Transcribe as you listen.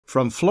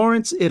From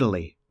Florence,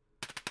 Italy,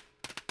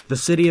 the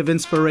city of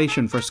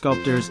inspiration for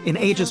sculptors in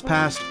ages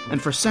past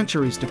and for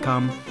centuries to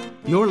come,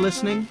 you're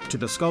listening to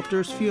The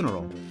Sculptor's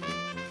Funeral.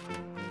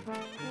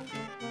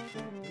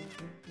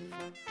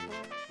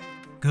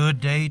 Good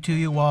day to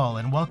you all,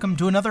 and welcome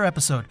to another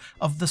episode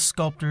of The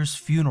Sculptor's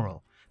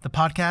Funeral, the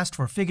podcast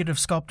for figurative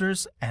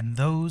sculptors and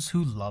those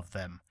who love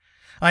them.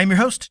 I am your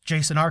host,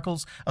 Jason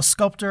Arkles, a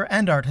sculptor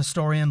and art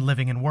historian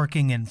living and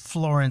working in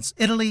Florence,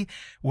 Italy,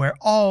 where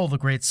all the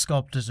great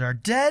sculptors are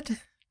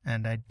dead,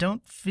 and I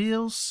don't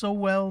feel so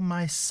well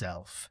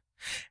myself.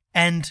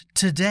 And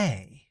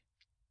today,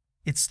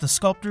 it's the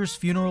Sculptor's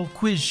Funeral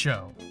Quiz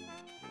Show.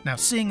 Now,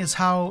 seeing as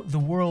how the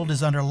world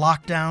is under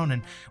lockdown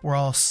and we're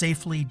all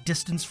safely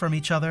distanced from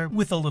each other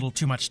with a little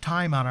too much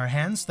time on our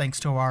hands thanks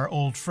to our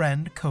old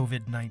friend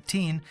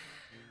COVID-19,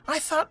 I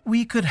thought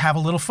we could have a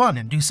little fun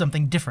and do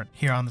something different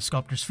here on the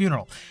Sculptor's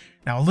Funeral.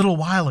 Now, a little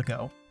while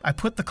ago, I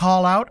put the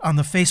call out on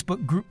the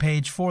Facebook group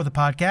page for the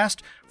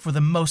podcast for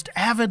the most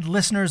avid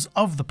listeners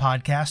of the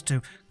podcast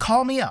to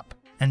call me up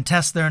and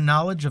test their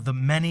knowledge of the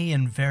many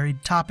and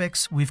varied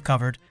topics we've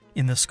covered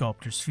in the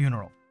Sculptor's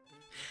Funeral.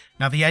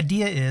 Now, the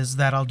idea is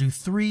that I'll do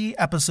 3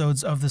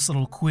 episodes of this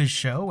little quiz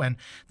show, and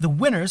the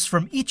winners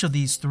from each of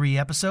these 3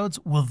 episodes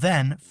will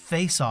then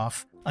face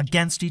off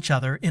against each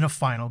other in a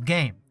final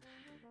game.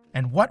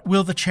 And what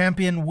will the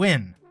champion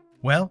win?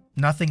 Well,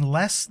 nothing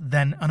less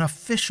than an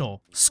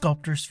official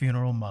Sculptor's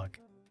Funeral mug,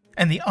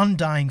 and the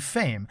undying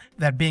fame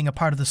that being a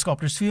part of the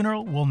Sculptor's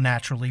Funeral will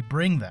naturally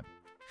bring them.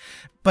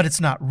 But it's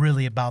not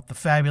really about the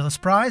fabulous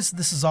prize.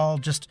 This is all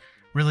just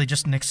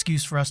an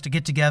excuse for us to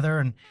get together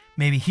and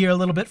maybe hear a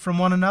little bit from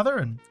one another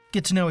and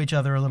get to know each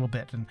other a little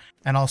bit.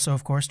 And also,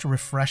 of course, to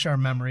refresh our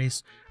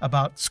memories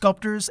about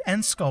sculptors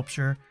and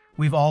sculpture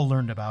we've all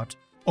learned about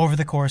over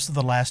the course of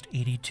the last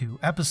 82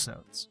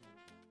 episodes.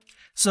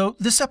 So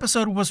this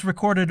episode was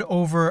recorded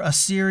over a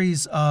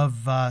series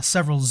of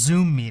several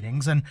Zoom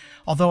meetings, and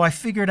although I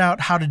figured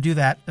out how to do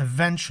that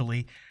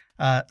eventually,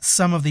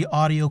 some of the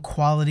audio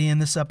quality in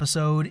this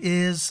episode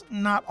is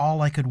not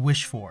all I could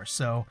wish for,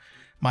 so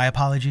my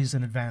apologies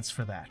in advance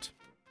for that.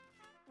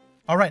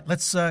 All right,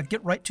 let's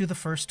get right to the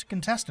first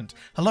contestant.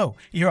 Hello,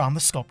 you're on the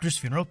Sculptor's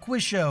Funeral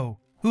Quiz Show.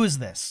 Who is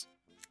this?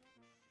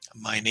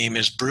 My name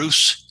is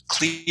Bruce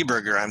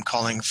Kleberger. I'm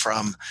calling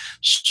from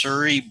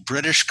Surrey,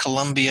 British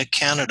Columbia,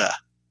 Canada.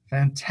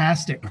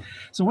 Fantastic.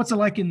 So what's it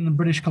like in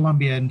British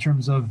Columbia in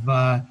terms of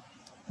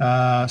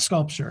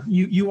sculpture?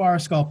 You are a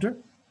sculptor?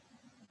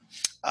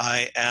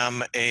 I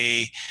am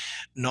a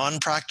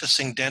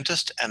non-practicing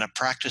dentist and a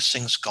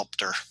practicing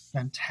sculptor.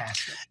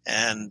 Fantastic.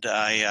 And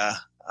I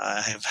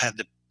have had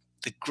the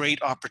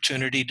great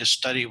opportunity to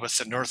study with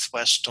the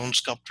Northwest Stone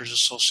Sculptors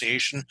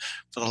Association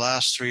for the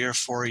last 3 or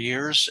 4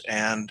 years.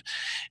 And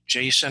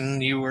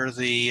Jason, you were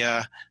the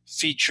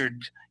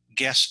featured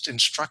guest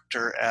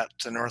instructor at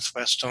the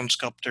Northwest Stone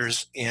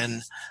Sculptors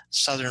in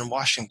Southern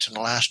Washington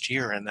last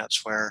year. And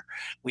that's where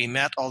we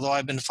met, although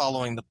I've been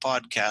following the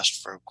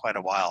podcast for quite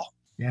a while.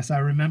 Yes, I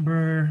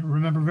remember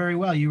very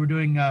well. You were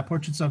doing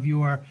portraits of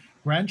your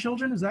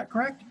grandchildren, is that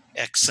correct?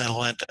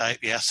 Excellent.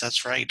 Yes,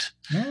 that's right.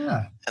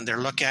 Yeah. And they're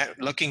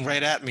looking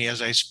right at me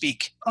as I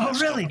speak. Oh,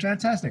 really?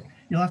 Fantastic.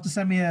 You'll have to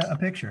send me a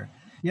picture.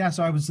 Yeah,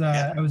 so I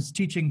was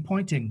teaching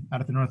pointing out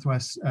at the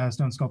Northwest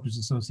Stone Sculptors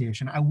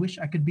Association. I wish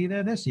I could be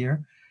there this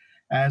year,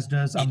 as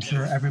does, I'm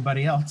sure,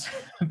 everybody else,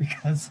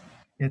 because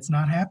it's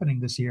not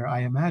happening this year, I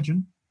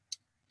imagine.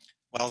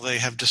 Well, they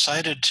have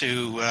decided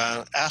to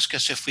ask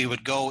us if we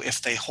would go if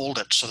they hold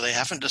it. So they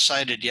haven't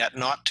decided yet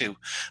not to,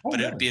 but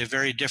really? It would be a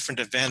very different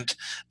event.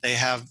 They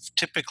have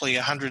typically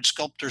 100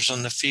 sculptors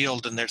on the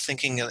field, and they're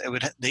thinking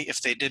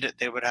if they did it,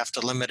 they would have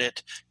to limit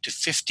it to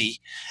 50.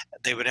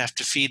 They would have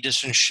to feed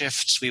us in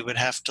shifts. We would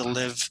have to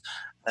live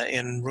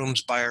in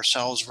rooms by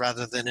ourselves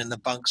rather than in the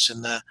bunks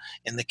in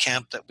the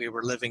camp that we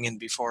were living in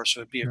before.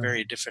 So it'd be a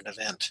very different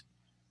event.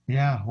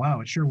 Yeah,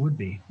 wow, it sure would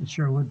be. It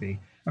sure would be.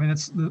 I mean,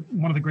 that's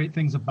one of the great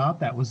things about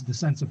that was the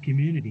sense of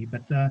community.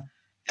 But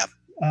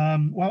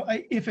well,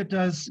 if it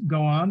does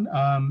go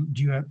on,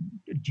 do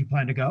you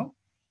plan to go?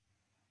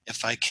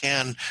 If I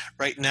can,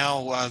 right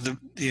now, the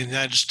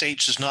United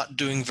States is not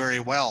doing very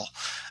well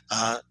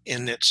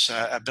in its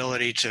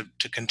ability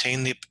to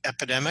contain the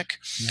epidemic.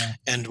 Yeah.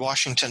 And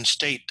Washington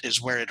State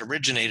is where it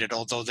originated,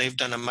 although they've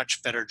done a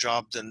much better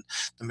job than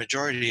the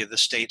majority of the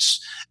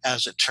states,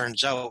 as it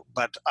turns out.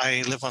 But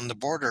I live on the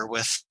border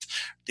with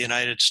the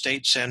United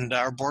States, and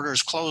our border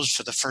is closed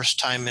for the first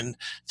time in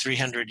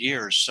 300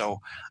 years. So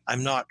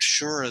I'm not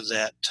sure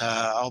that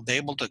I'll be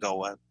able to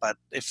go. But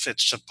if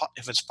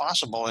it's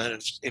possible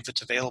and if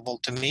it's available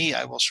to me,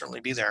 I will certainly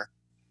be there.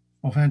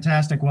 Well,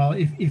 fantastic. Well,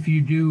 if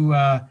you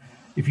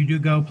do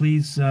go,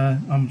 please,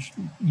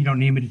 you don't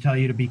need me to tell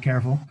you to be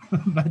careful,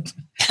 but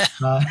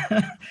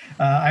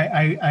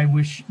I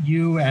wish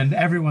you and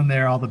everyone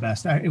there all the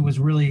best. It was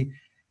really,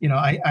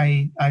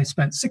 I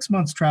spent 6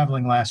 months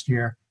traveling last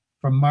year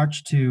from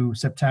March to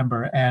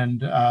September,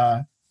 and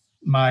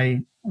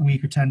my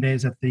week or 10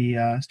 days at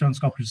the Stone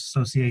Sculptors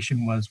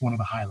Association was one of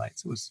the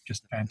highlights. It was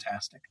just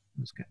fantastic. It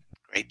was good.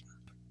 Great.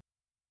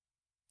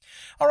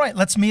 All right,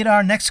 let's meet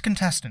our next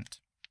contestant.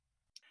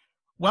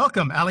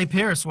 Welcome, Allie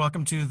Pierce.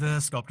 Welcome to the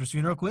Sculptor's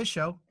Funeral Quiz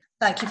Show.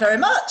 Thank you very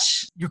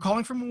much. You're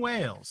calling from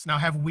Wales. Now,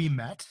 have we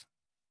met?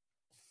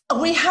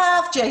 We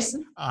have,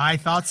 Jason. I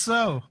thought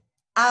so.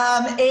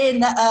 In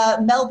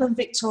Melbourne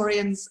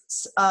Victorian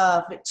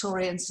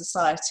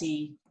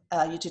Society.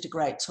 You did a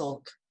great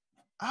talk.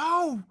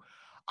 Oh,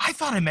 I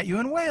thought I met you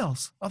in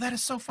Wales. Oh, that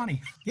is so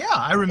funny. Yeah,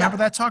 I remember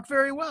that talk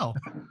very well.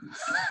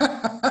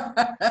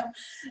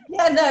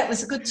 Yeah, no, it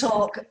was a good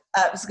talk. And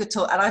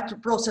I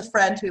brought a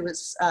friend who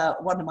was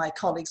one of my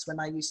colleagues when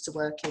I used to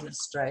work in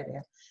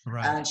Australia.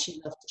 Right. And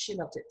she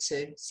loved it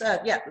too. So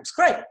yeah, it was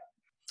great.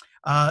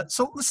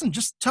 So listen,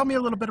 just tell me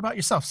a little bit about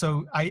yourself.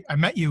 So I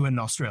met you in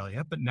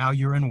Australia, but now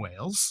you're in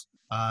Wales,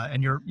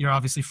 and you're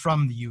obviously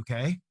from the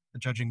UK,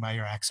 judging by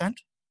your accent.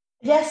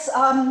 Yes,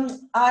 I'm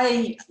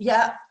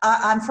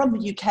from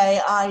the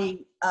UK.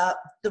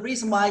 The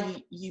reason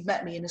why you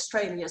met me in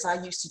Australia is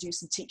I used to do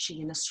some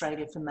teaching in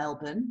Australia for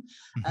Melbourne,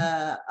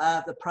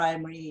 the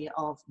primary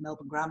of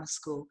Melbourne Grammar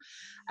School.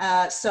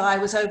 So I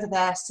was over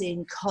there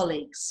seeing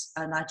colleagues,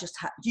 and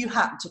you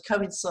happened to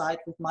coincide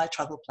with my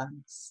travel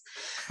plans.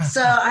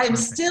 So I'm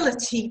still a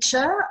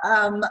teacher.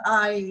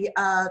 I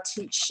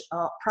teach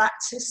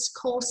practice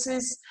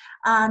courses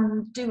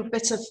and do a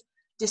bit of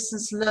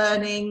distance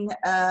learning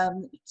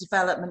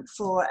development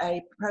for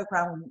a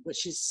program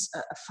which is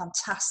a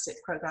fantastic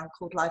program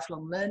called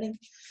Lifelong Learning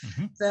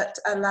that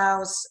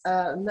allows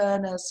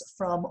learners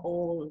from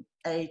all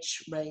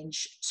age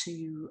range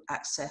to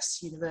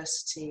access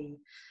university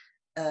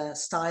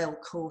style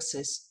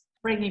courses,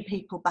 bringing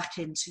people back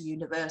into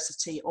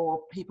university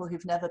or people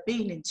who've never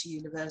been into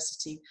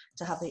university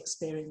to have the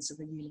experience of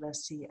a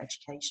university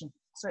education.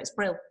 So it's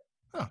brilliant.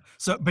 Oh,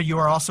 but you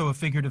are also a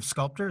figurative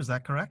sculptor, is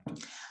that correct?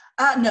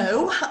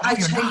 No, I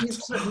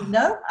trained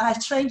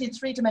trained in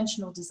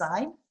three-dimensional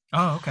design.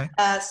 Oh, okay.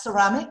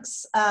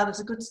 Ceramics. There's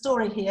a good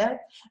story here,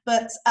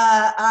 but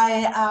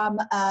I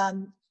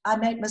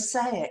make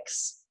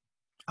mosaics.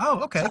 Oh,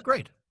 okay,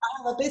 great. I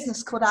have a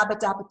business called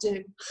Avid,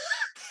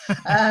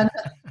 and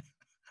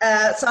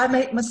so I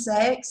make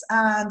mosaics,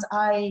 and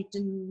I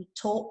do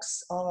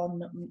talks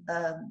on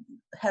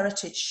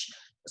heritage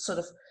sort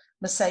of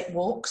mosaic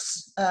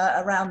walks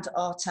around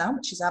our town,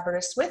 which is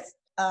Aberystwyth,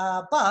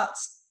 but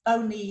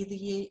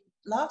only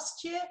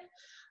last year,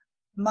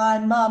 my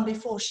mum,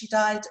 before she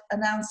died,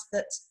 announced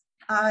that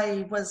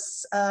I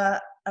was a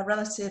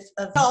relative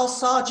of Charles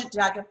Sargent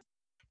Jagger.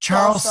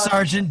 Charles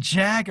Sargent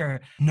Jagger.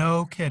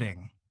 No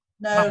kidding.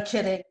 No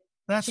kidding.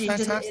 That's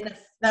fantastic. She did it in a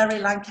very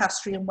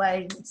Lancastrian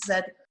way and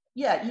said,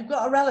 yeah, you've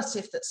got a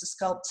relative that's a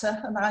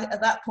sculptor. And at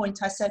that point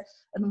I said,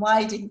 and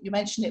why didn't you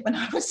mention it when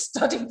I was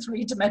studying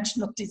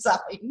three-dimensional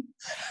design?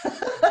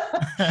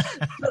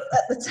 But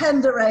at the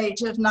tender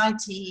age of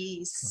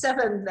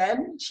 97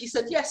 then, she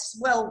said, yes,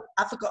 well,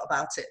 I forgot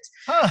about it.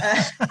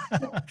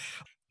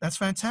 That's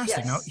fantastic.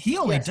 Yes, now, he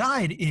only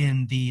died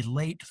in the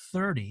late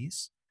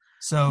 30s.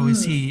 So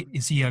is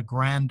he a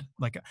grand,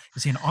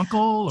 is he an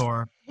uncle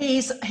or?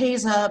 He's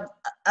a,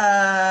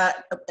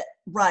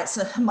 right,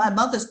 so my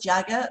mother's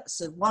Jagger,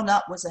 so one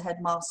up was a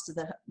headmaster,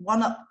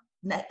 one up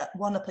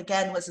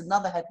again was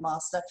another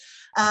headmaster,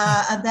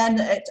 and then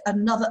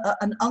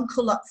an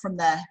uncle up from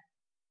there.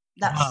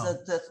 That's wow.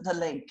 the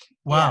link.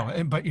 Wow,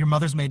 yeah. But your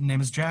mother's maiden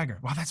name is Jagger.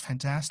 Wow, that's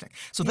fantastic.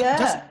 So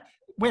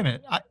wait a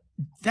minute,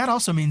 that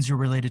also means you're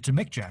related to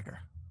Mick Jagger.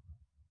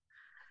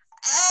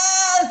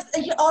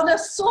 On a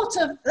sort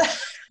of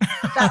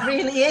that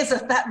really is a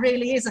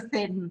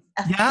thin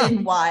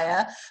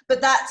wire,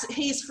 but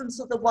he's from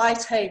sort of the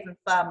Whitehaven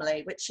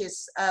family, which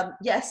is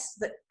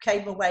that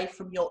came away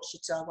from Yorkshire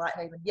to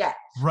Whitehaven,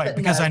 right,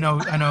 because no.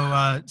 I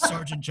know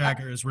Sergeant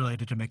Jagger is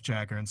related to Mick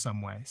Jagger in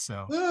some way,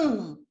 so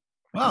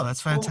wow,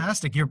 that's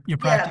fantastic. You're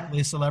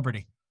practically a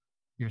celebrity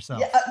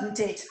yourself.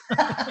 Indeed.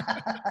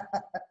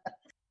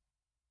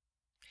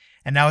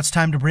 And now it's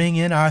time to bring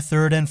in our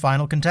third and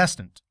final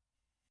contestant.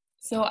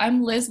 So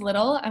I'm Liz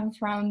Little. I'm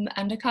from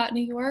Endicott,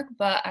 New York,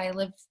 but I've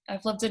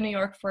lived in New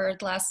York for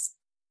the last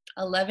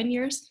 11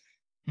 years.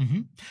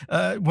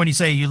 Mm-hmm. When you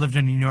say you lived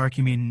in New York,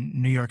 you mean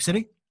New York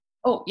City?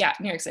 Oh, yeah,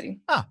 New York City.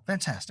 Oh,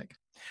 fantastic.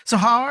 So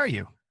how are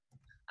you?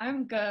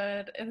 I'm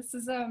good. This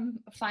is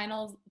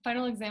final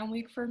exam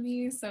week for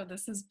me, so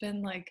this has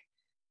been like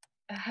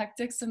a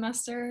hectic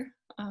semester.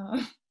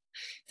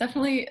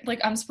 Definitely,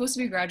 I'm supposed to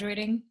be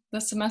graduating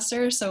this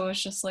semester, so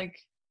it's just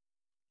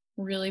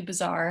really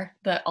bizarre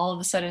that all of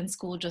a sudden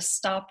school just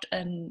stopped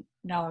and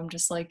now I'm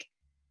just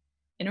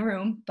in a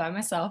room by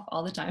myself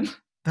all the time.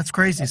 That's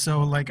crazy.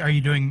 So are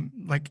you doing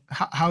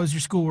how is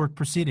your schoolwork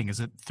proceeding? Is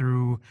it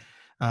through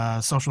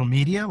social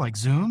media like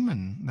Zoom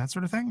and that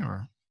sort of thing,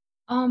 or?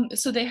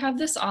 So they have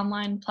this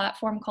online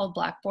platform called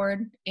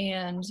Blackboard,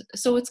 and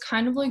so it's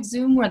kind of like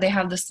Zoom where they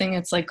have this thing,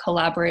 it's like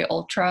Collaborate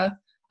Ultra.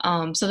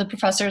 So the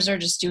professors are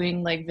just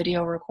doing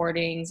video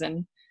recordings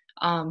and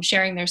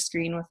sharing their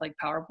screen with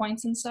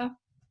PowerPoints and stuff.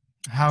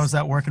 How is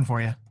that working for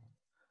you?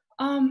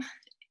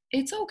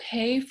 It's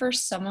okay for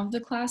some of the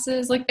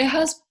classes. It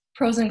has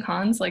pros and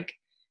cons.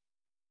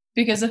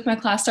 because if my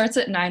class starts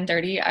at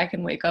 9:30, I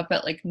can wake up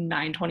at like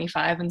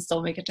 9:25 and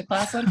still make it to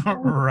class on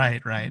time.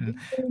 Right, right. And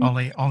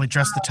only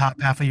dress the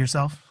top half of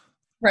yourself.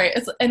 Right.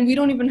 And we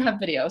don't even have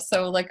video.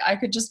 So like I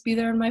could just be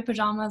there in my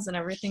pajamas and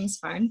everything's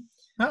fine.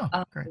 Oh,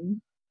 great.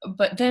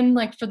 But then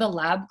like for the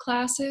lab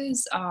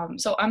classes,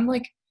 so I'm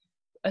like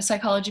a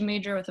psychology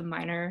major with a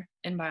minor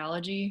in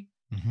biology.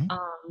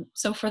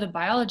 So for the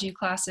biology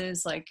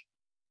classes, like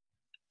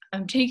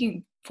I'm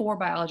taking 4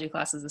 biology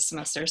classes this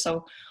semester.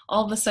 So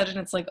all of a sudden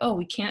it's like, oh,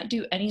 we can't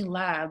do any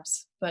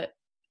labs, but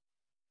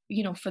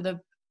for the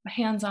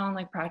hands-on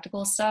like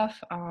practical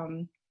stuff,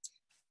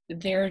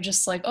 they're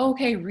just like, oh,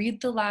 okay,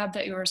 read the lab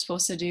that you were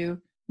supposed to do,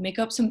 make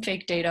up some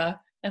fake data,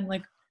 and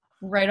like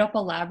write up a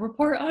lab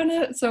report on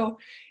it. So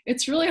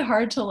it's really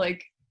hard to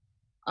like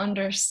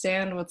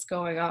understand what's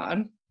going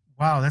on.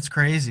 Wow, that's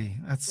crazy.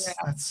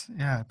 That's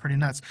pretty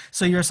nuts.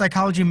 So you're a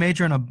psychology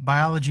major and a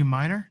biology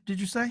minor, did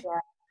you say?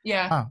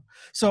 Yeah. Wow.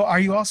 So are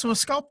you also a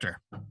sculptor?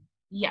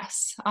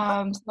 Yes.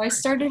 So I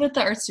started at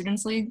the Art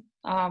Students League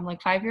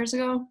like 5 years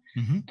ago.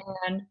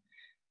 And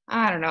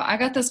I don't know, I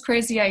got this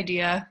crazy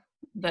idea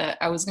that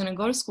I was going to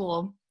go to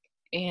school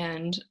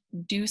and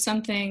do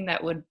something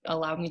that would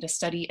allow me to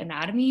study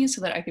anatomy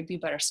so that I could be a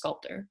better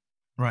sculptor.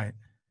 Right.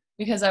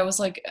 Because I was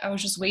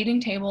just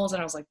waiting tables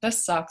and I was like,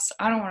 this sucks.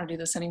 I don't want to do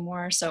this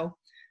anymore. So,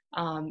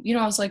 I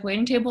was like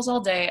waiting tables all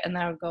day, and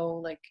then I would go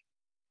like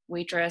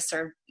waitress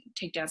or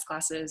take dance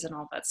classes and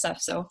all that stuff.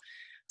 So I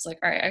was like,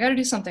 all right, I got to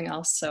do something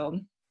else.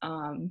 So,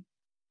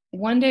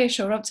 one day I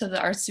showed up to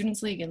the Art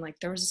Students League and like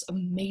there was this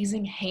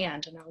amazing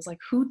hand, and I was like,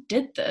 who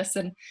did this?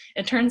 And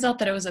it turns out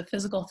that it was a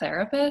physical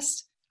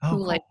therapist who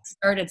cool. like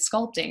started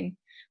sculpting.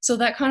 So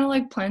that kind of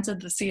like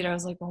planted the seed. I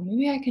was like, well,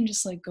 maybe I can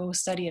just like go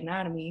study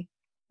anatomy.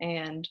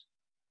 And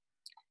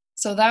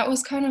so that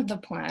was kind of the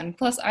plan.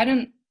 Plus I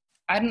didn't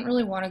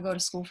really want to go to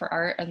school for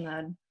art and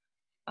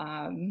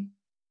then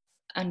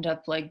end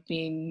up like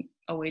being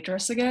a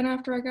waitress again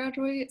after I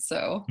graduate.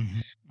 So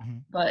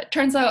but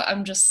turns out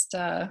I'm just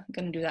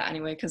gonna do that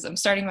anyway because I'm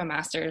starting my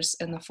master's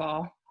in the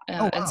fall.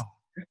 Oh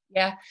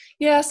wow.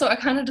 Yeah. So I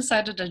kind of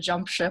decided to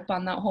jump ship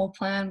on that whole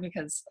plan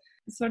because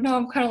so now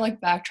I'm kind of like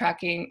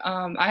backtracking.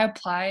 I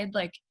applied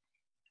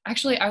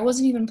actually I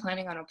wasn't even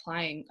planning on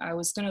applying. I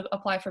was gonna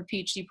apply for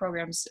PhD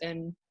programs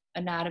in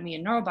anatomy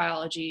and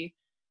neurobiology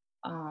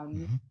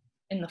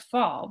in the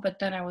fall, but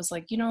then I was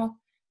like,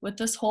 with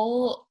this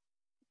whole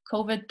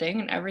COVID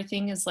thing and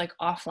everything is like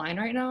offline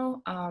right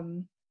now,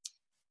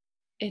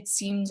 it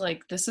seems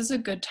like this is a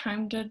good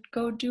time to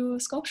go do a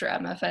sculpture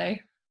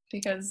MFA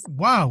because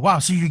wow.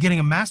 So you're getting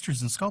a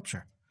master's in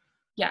sculpture?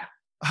 Yeah.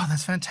 Oh,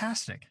 that's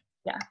fantastic.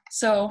 Yeah.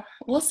 So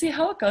we'll see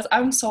how it goes.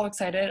 I'm so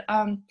excited.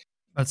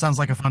 That sounds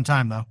like a fun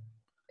time though.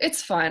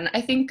 It's fun.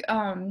 I think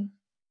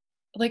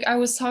like I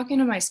was talking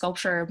to my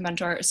sculpture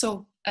mentor.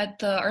 So at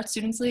the Art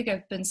Students League,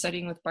 I've been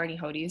studying with Barney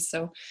Hodes.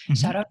 So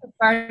shout out to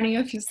Barney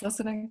if he's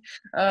listening.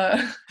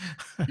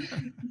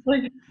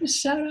 Like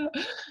shout out.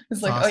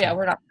 It's like, awesome. Oh yeah,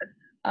 we're not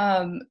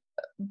good.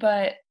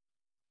 But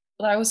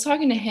I was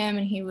talking to him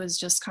and he was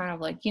just kind of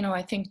like,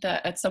 I think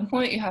that at some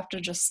point you have to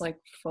just like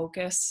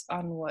focus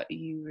on what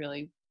you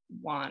really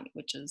want,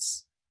 which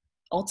is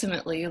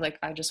ultimately like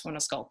I just want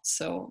to sculpt.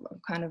 So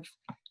I'm kind of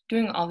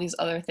doing all these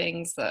other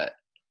things that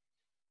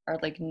are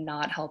like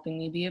not helping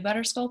me be a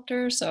better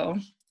sculptor. So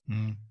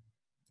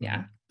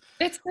yeah,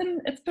 it's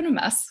been a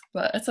mess,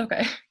 but it's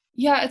okay.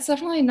 Yeah, it's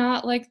definitely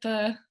not like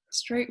the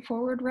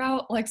straightforward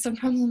route. Like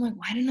sometimes I'm like,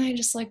 why didn't I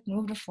just like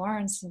move to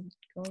Florence and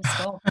go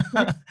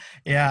sculpt?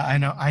 Yeah,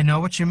 I know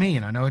what you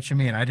mean.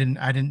 I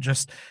didn't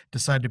just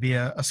decide to be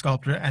a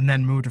sculptor and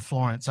then move to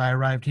Florence. I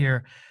arrived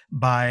here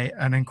by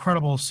an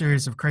incredible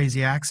series of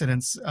crazy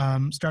accidents,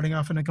 starting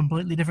off in a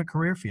completely different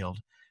career field.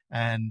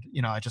 And,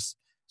 I just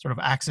sort of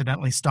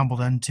accidentally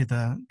stumbled into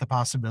the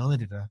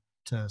possibility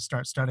to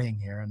start studying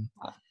here,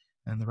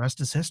 and the rest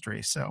is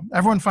history. So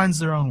everyone finds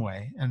their own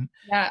way. And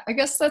yeah, I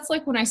guess that's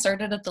like when I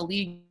started at the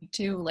league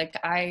too. Like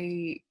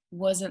I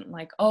wasn't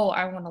like, oh,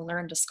 I want to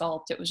learn to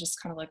sculpt. It was just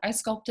kind of like I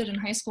sculpted in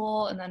high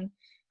school and then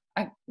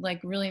I like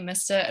really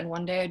missed it. And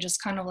one day I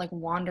just kind of like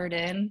wandered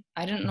in.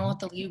 I didn't know what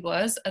the league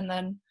was. And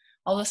then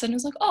all of a sudden it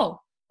was like, oh,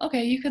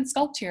 okay, you can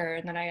sculpt here.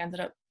 And then I ended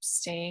up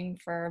staying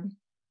for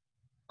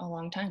a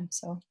long time.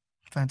 So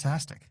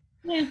fantastic.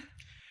 Yeah.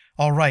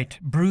 All right,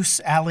 Bruce,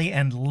 Allie,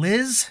 and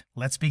Liz,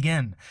 let's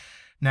begin.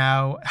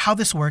 Now, how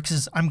this works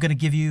is I'm going to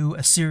give you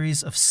a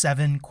series of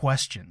 7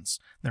 questions.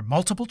 They're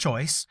multiple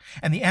choice,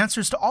 and the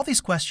answers to all these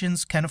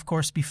questions can, of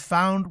course, be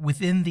found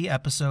within the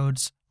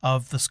episodes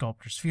of The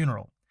Sculptor's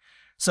Funeral.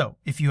 So,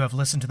 if you have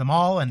listened to them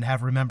all and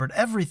have remembered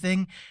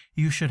everything,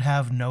 you should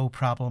have no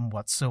problem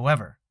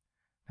whatsoever.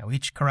 Now,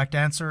 each correct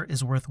answer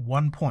is worth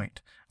 1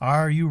 point.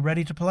 Are you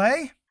ready to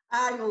play?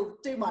 I will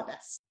do my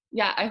best.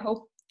 Yeah, I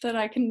hope that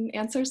I can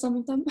answer some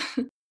of them.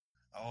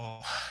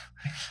 Oh,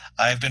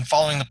 I've been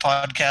following the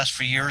podcast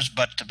for years,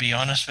 but to be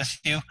honest with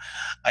you,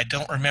 I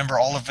don't remember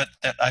all of it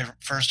that I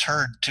first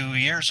heard 2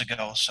 years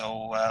ago.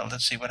 So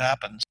let's see what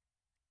happens.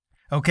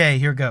 Okay,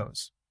 here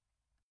goes.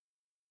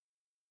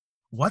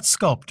 What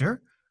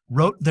sculptor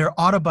wrote their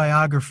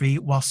autobiography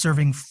while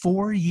serving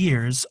 4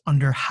 years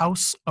under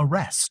house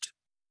arrest?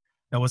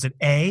 Now, was it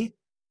A,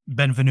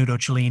 Benvenuto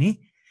Cellini,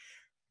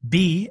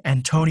 B,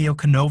 Antonio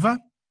Canova,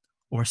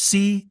 or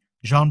C,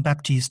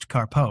 Jean-Baptiste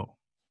Carpeau?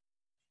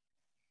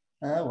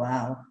 Oh,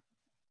 wow.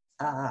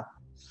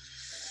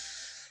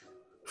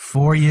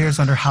 4 years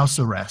under house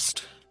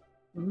arrest.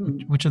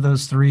 Mm. Which of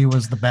those three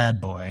was the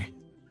bad boy?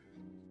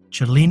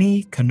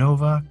 Cellini,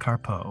 Canova,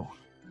 Carpeau.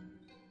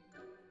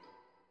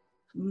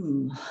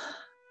 Mm.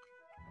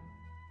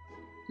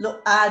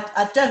 Look,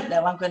 I don't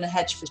know. I'm going to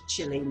hedge for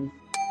Cellini.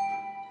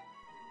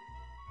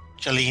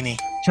 Cellini.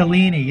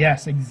 Cellini,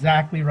 yes,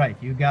 exactly right.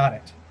 You got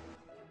it.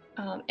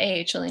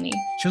 A, Cellini.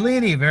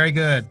 Cellini, very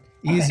good.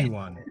 Easy Okay.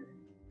 one.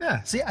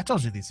 Yeah, see, I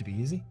told you these would be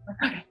easy.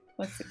 Okay,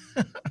 let's see.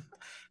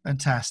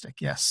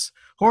 Fantastic, yes.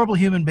 Horrible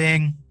human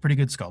being, pretty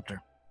good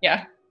sculptor.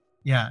 Yeah.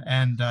 Yeah,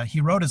 and he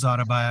wrote his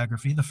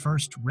autobiography, the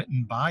first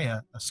written by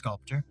a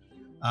sculptor,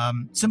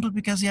 simply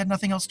because he had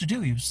nothing else to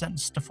do. He was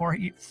sentenced to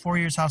 4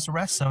 years house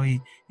arrest, so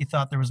he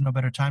thought there was no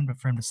better time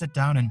for him to sit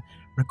down and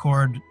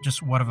record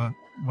just what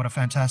a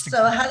fantastic.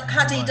 So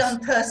had he done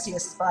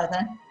Perseus by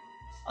then?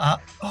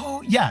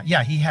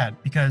 Yeah, he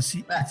had, because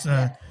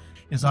Yeah.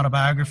 his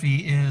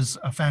autobiography is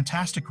a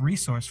fantastic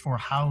resource for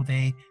how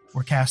they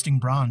were casting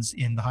bronze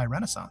in the High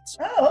Renaissance.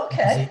 Oh,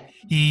 okay.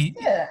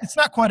 Yeah. It's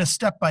not quite a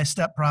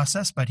step-by-step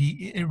process, but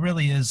it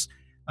really is.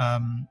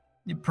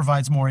 It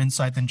provides more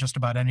insight than just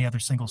about any other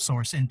single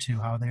source into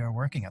how they are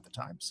working at the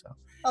time. So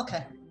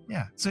Okay.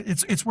 yeah, so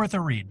it's worth a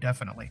read,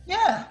 definitely.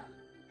 Yeah.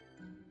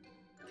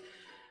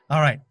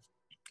 All right,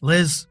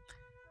 Liz,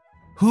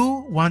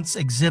 who once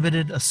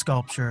exhibited a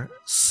sculpture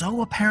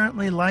so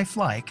apparently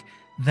lifelike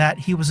that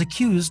he was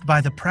accused by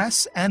the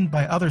press and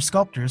by other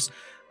sculptors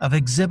of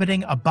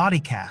exhibiting a body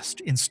cast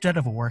instead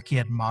of a work he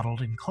had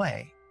modeled in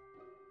clay?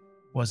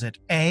 Was it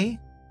A,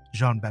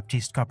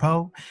 Jean-Baptiste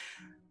Carpeau,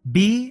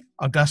 B,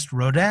 Auguste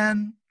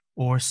Rodin,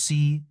 or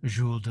C,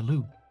 Jules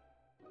Deleuze?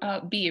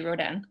 B,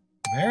 Rodin.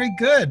 Very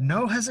good.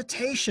 No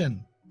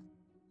hesitation.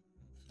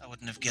 I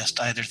wouldn't have guessed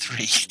either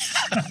three.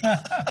 Do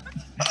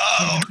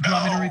you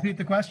want me to repeat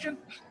the question?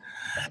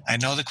 I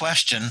know the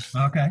question,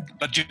 Okay.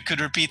 but you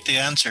could repeat the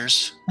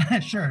answers.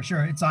 Sure.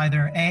 It's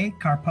either A,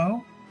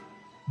 Carpeau,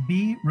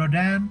 B,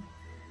 Rodin,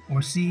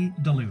 or C,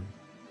 Deleuze.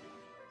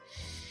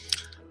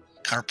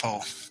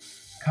 Carpeau.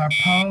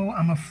 Carpeau,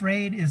 I'm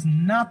afraid, is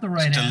not the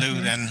right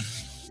Deleuze answer.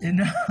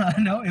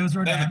 then. No, it was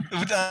Rodin.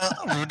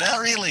 Rodin,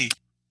 really?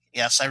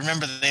 Yes, I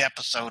remember the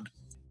episode.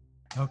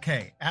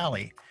 Okay,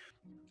 Allie.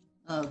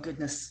 Oh,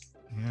 goodness.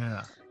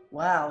 Yeah.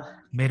 Wow.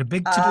 Made a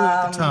big to-do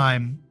at the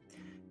time.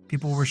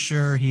 People were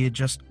sure he had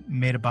just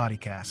made a body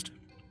cast.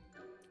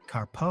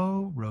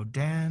 Carpeau,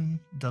 Rodin,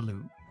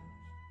 Deleuze.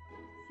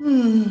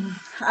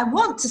 I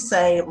want to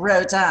say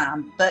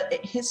Rodin, but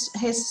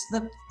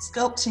the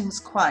sculpting's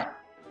quite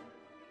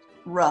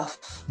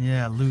rough.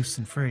 Yeah, loose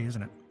and free,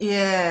 isn't it?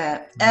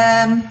 Yeah.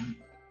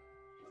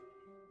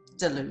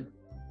 Deleuze.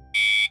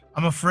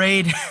 I'm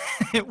afraid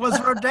it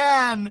was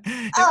Rodin.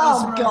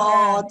 Oh,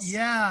 God.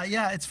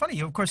 Yeah. It's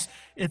funny. Of course,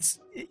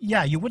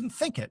 you wouldn't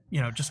think it,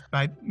 just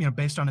by,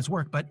 based on his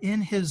work. But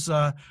in his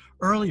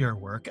earlier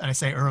work, and I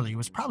say early, he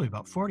was probably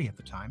about 40 at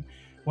the time,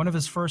 one of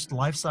his first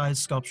life-size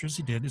sculptures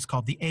he did is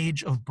called The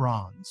Age of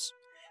Bronze.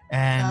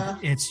 And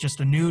it's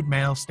just a nude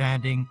male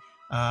standing,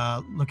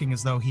 looking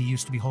as though he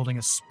used to be holding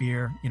a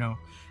spear,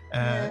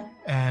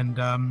 And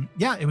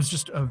it was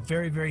just a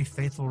very, very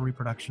faithful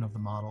reproduction of the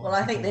model. Well,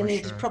 I think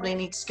they probably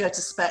need to go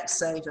to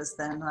Specsavers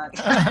then. Like.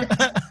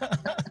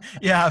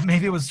 Yeah,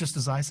 maybe it was just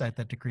his eyesight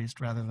that decreased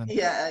rather than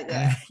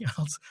anything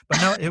else. But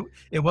no,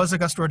 it was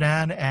Auguste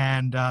Rodin,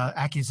 and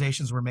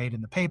accusations were made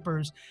in the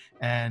papers,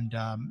 and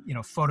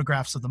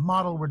photographs of the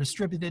model were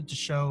distributed to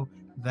show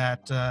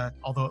that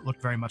although it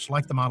looked very much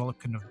like the model, it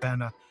couldn't have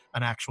been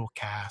an actual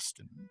cast,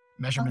 and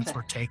measurements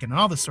were taken and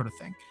all this sort of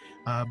thing.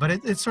 But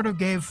it sort of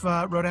gave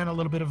Rodin a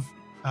little bit of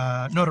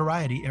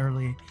notoriety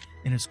early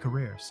in his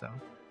career. So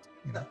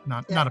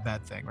not a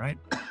bad thing, right?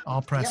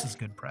 All press is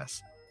good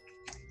press.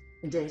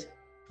 Indeed.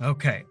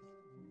 Okay.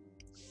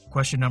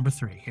 Question number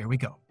 3. Here we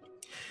go.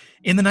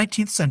 In the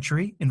 19th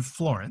century in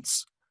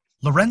Florence,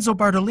 Lorenzo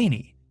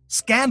Bartolini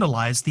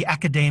scandalized the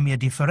Accademia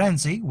di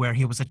Firenze, where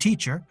he was a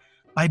teacher,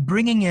 by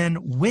bringing in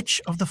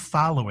which of the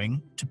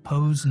following to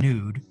pose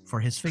nude for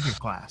his figure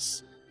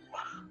class?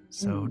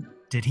 So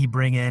did he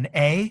bring in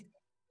A,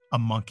 a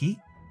monkey,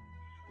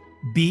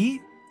 B,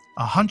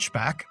 a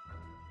hunchback,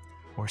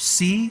 or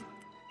C,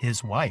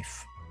 his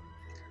wife?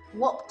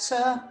 What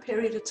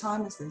period of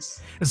time is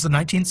this? This is the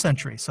 19th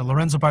century. So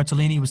Lorenzo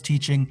Bartolini was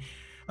teaching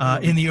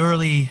in the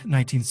early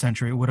 19th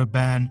century. It would have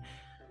been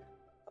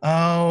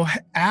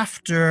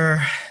after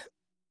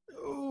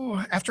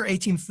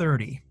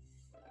 1830,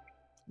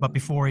 but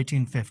before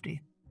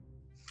 1850.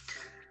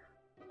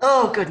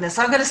 Oh, goodness.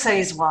 I'm going to say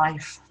his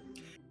wife.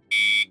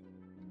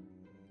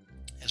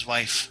 His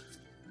wife.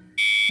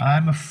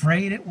 I'm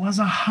afraid it was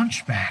a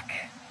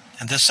hunchback.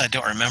 And this I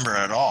don't remember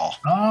at all.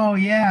 Oh,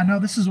 yeah. No,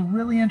 this is a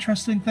really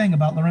interesting thing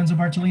about Lorenzo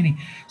Bartolini.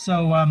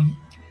 So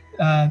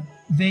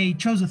they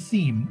chose a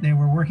theme. They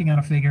were working on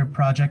a figure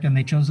project, and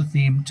they chose a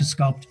theme to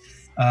sculpt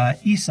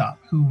Aesop,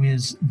 who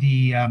is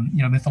the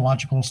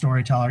mythological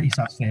storyteller,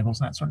 Aesop's fables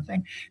and that sort of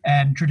thing.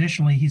 And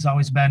traditionally, he's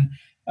always been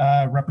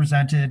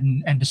represented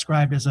and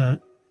described as a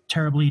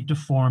terribly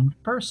deformed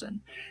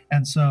person.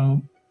 And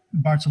so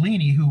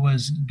Bartolini, who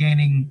was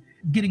getting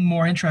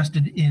more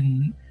interested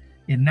in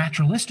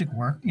naturalistic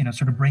work,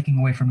 sort of breaking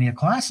away from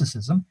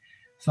neoclassicism,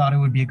 thought it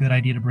would be a good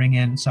idea to bring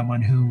in someone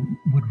who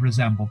would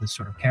resemble this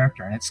sort of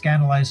character. And it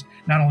scandalized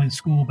not only the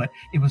school, but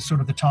it was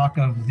sort of the talk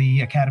of the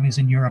academies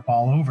in Europe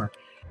all over.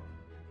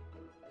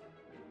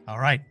 All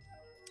right.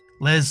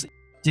 Liz,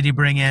 did he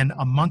bring in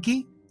a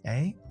monkey,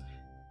 A,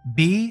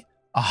 B,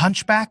 a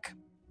hunchback,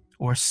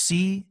 or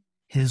C,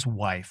 his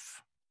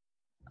wife?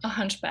 A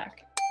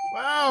hunchback.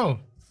 Wow.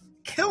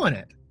 Killing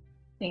it.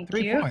 Thank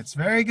 3 you. points.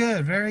 Very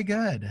good. Very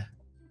good.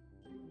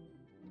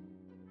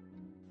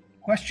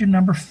 Question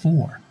number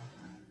 4.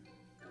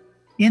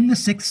 In the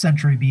 6th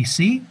century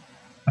BC,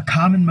 a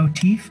common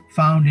motif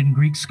found in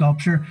Greek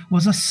sculpture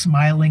was a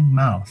smiling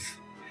mouth.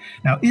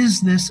 Now, is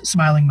this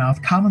smiling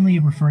mouth commonly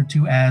referred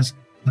to as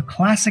the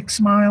classic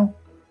smile,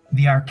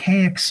 the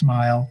archaic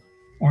smile,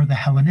 or the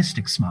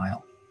Hellenistic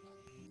smile?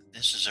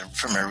 This is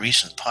from a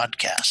recent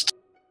podcast.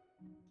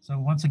 So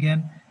once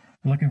again,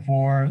 we're looking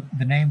for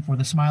the name for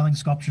the smiling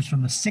sculptures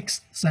from the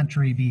 6th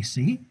century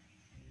BC.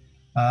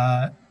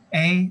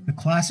 A, the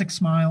classic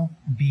smile,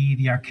 B,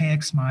 the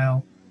archaic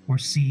smile, or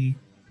C,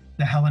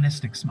 the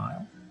Hellenistic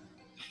smile.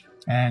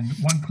 And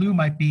one clue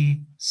might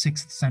be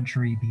 6th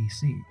century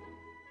BC.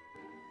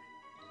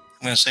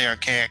 I'm going to say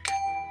archaic.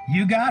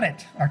 You got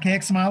it.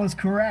 Archaic smile is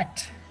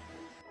correct.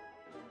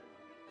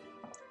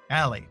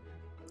 Allie,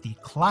 the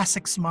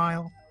classic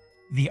smile,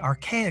 the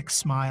archaic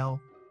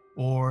smile,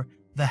 or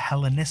the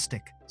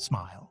Hellenistic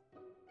smile?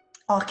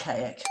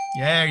 Archaic.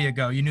 There you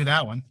go. You knew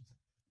that one.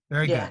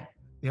 Very Yeah. good.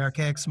 The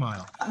archaic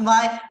smile.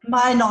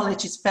 My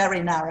knowledge is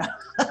very narrow.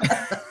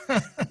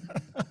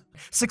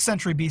 6th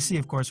century BC,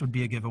 of course, would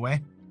be a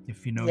giveaway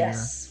if you know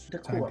Yes,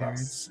 your the time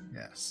Chorus. periods.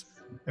 Yes.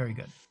 Very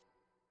good.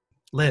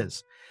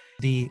 Liz,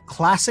 the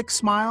classic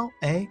smile,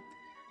 A,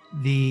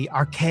 the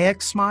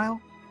archaic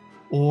smile,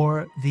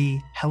 or the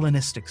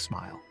Hellenistic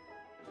smile?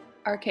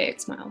 Archaic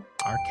smile.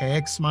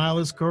 Archaic smile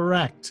is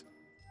correct.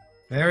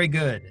 Very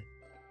good.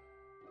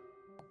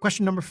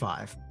 Question number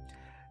 5.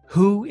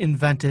 Who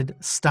invented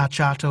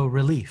staccato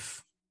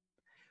relief?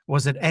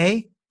 Was it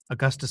A,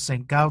 Augustus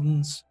St.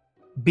 Gaudens,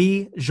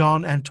 B,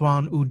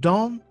 Jean-Antoine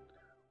Houdon,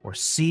 or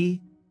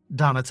C,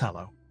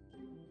 Donatello?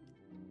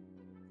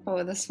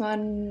 Oh, this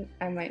one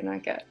I might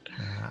not get.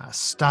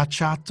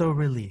 Staccato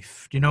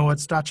relief. Do you know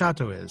what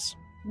staccato is?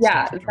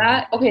 Yeah,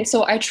 Staccato okay,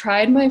 so I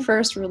tried my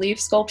first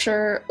relief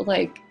sculpture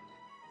like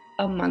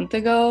a month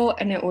ago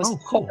and it was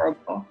cool.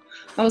 horrible.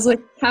 I was like,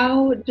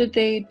 how did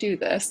they do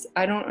this?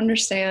 I don't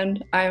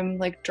understand. I'm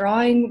like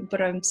drawing,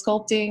 but I'm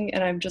sculpting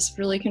and I'm just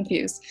really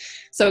confused.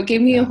 So it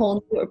gave me a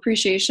whole new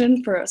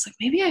appreciation for, I was like,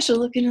 maybe I should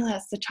look into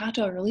that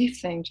staccato relief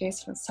thing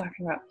Jason was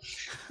talking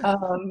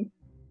about.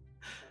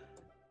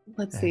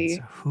 Let's see.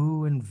 So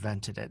who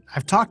invented it?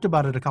 I've talked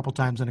about it a couple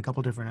times in a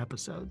couple different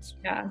episodes.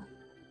 Yeah.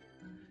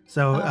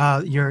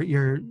 So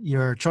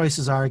your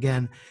choices are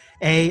again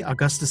A,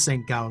 Augustus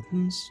St.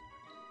 Gaudens,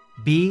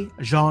 B,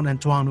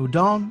 Jean-Antoine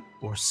Houdon,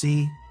 or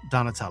C,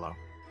 Donatello.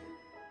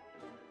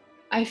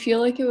 I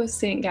feel like it was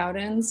St.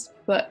 Gaudens,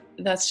 but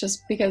that's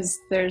just because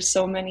there's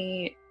so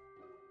many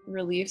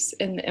reliefs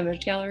in the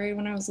image gallery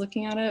when I was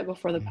looking at it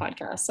before the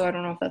podcast. So I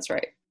don't know if that's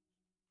right.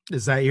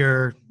 Is that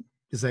your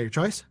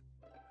choice?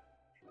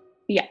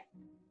 Yeah.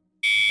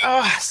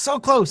 Ah, so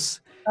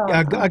close. Oh,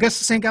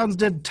 Augustus St. Gaudens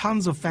did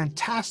tons of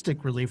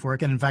fantastic relief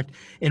work. And in fact,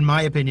 in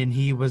my opinion,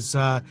 he was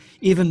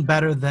even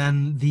better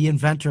than the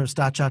inventor of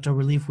staccato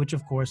relief, which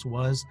of course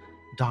was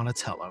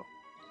Donatello.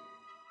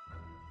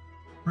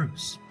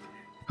 Bruce,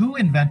 who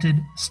invented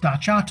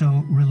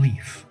staccato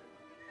relief?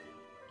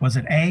 Was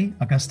it A,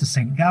 Augustus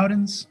St.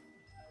 Gaudens,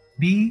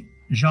 B,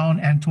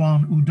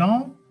 Jean-Antoine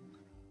Houdon,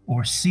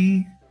 or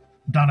C,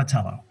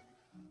 Donatello?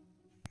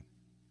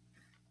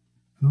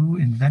 Who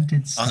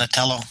invented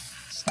Donatello.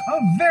 Oh,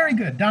 very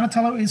good.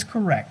 Donatello is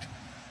correct.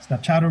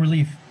 Staccato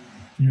relief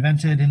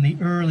invented in the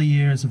early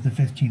years of the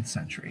 15th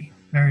century.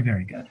 Very,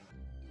 very good.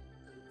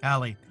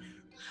 Allie,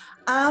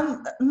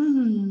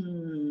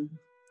 Hmm. you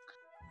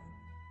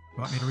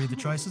want me to read the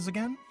choices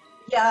again?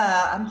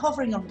 Yeah, I'm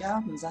hovering on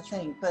Gaudens, I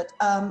think, but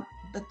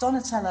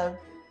Donatello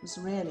was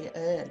really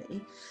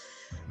early.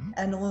 Mm-hmm.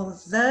 And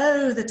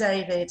although the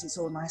David is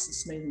all nice and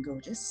smooth and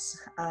gorgeous,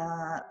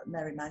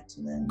 Mary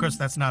Magdalene. Of course,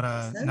 that's not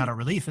a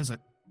relief, is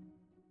it?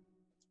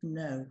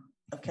 No.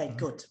 Okay,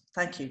 good.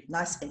 Thank you.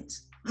 Nice hint.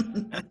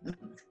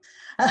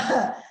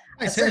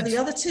 Nice So hint. the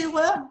other two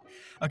were?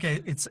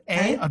 Okay, it's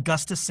A,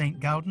 Augustus St.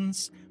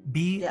 Gaudens,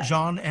 B, Yeah.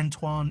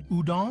 Jean-Antoine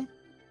Houdon,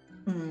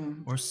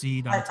 or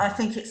C, Donatello. I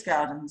think it's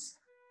Gaudens.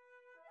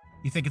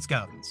 You think it's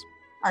Gaudens?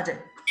 I do.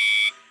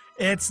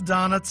 It's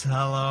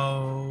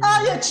Donatello.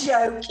 Are you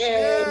joking?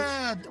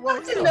 Yeah. Well, I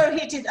didn't know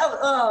he did.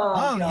 Oh,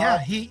 God. yeah.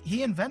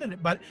 He invented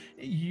it, but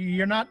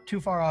you're not too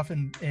far off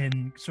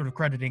in sort of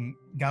crediting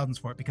Gaudens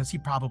for it, because he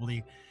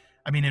probably,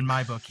 I mean, in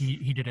my book, he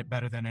did it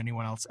better than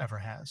anyone else ever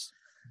has.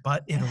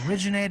 But it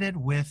originated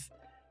with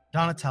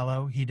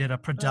Donatello. He did a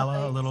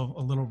predella, Right.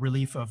 a little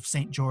relief of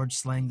Saint George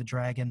slaying the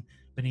dragon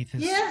beneath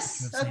his. Yes.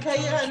 statue of Saint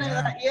Okay. Yeah, I George. know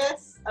Yeah. that.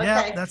 Yes. Okay.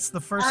 Yeah, that's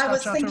the first I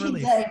was touch out to thinking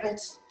relief. David.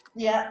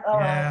 Yeah. All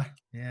right.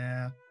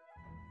 Yeah.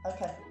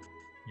 Okay.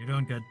 You're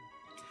doing good.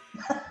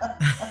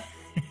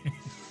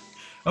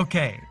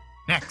 Okay,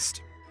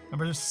 next.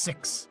 Number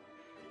 6.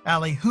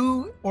 Allie,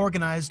 who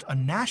organized a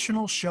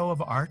national show of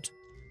art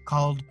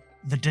called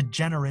the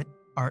Degenerate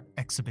Art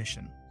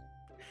Exhibition?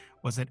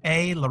 Was it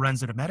A,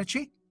 Lorenzo de'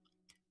 Medici,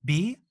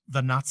 B,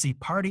 the Nazi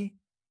Party,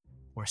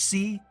 or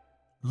C,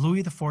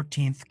 Louis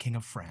XIV, King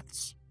of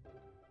France?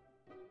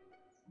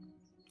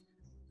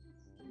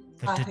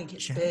 I think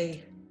it's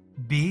B.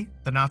 B,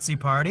 the Nazi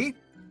Party?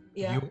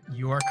 Yeah.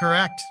 You are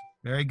correct.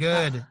 Very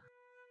good.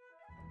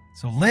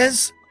 So,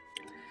 Liz,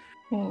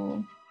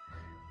 Ooh.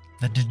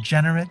 the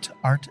Degenerate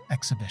Art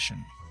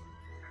Exhibition.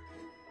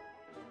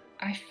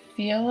 I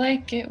feel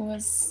like it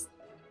was.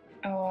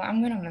 Oh,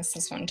 I'm gonna miss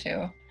this one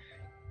too.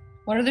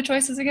 What are the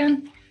choices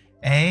again?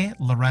 A,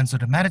 Lorenzo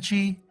de'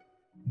 Medici,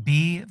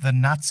 B, the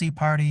Nazi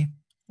Party,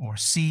 or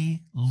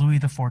C, Louis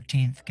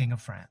XIV, King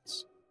of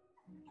France?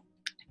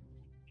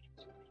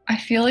 I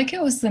feel like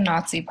it was the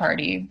Nazi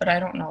Party, but I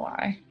don't know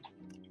why.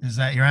 Is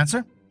that your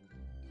answer?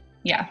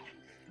 Yeah.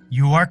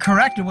 You are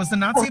correct. It was the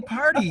Nazi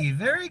Party.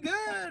 Very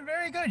good.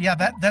 Very good. Yeah,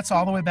 that's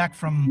all the way back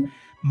from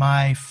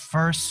my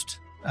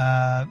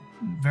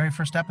very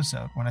first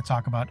episode, when I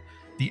talk about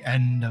the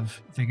end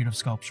of figurative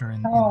sculpture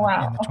in the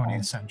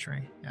 20th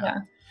century.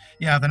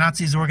 Yeah, the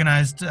Nazis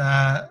organized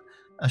a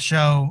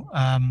show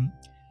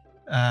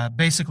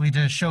basically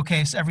to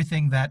showcase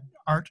everything that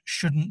art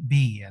shouldn't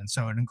be. And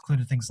so it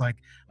included things like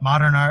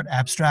modern art,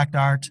 abstract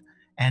art,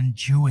 and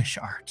Jewish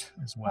art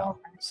as well.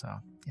 So,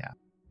 yeah.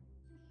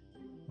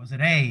 Was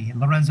it A,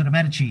 Lorenzo de'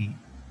 Medici,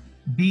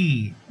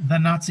 B, the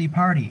Nazi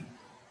Party,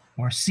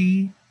 or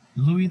C,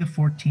 Louis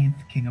XIV,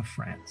 King of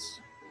France?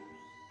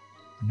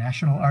 A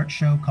national art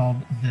show called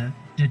the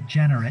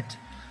Degenerate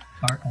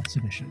Art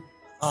Exhibition.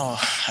 Oh,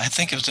 I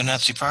think it was the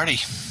Nazi Party.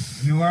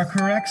 You are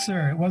correct,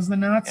 sir. It was the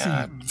Nazi.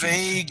 Yeah, I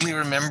vaguely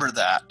remember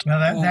that.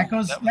 Well,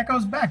 that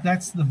goes back.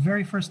 That's the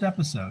very first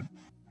episode.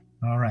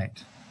 All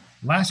right.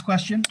 Last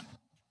question.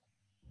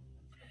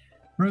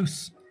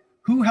 Bruce,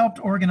 who helped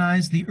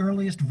organize the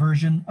earliest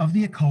version of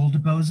the École des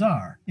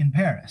Beaux-Arts in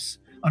Paris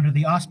under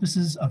the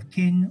auspices of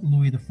King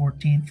Louis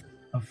XIV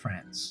of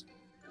France?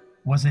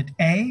 Was it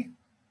A,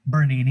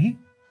 Bernini,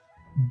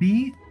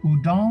 B,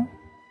 Houdon,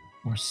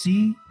 or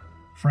C,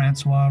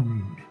 Francois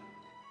Rude?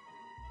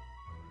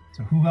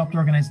 So who helped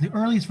organize the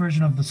earliest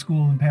version of the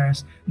school in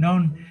Paris,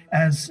 known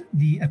as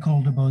the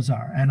École des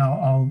Beaux-Arts? And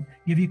I'll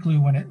give you a clue.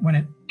 When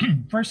it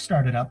first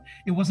started up,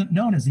 it wasn't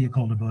known as the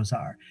École des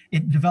Beaux-Arts.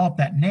 It developed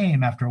that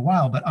name after a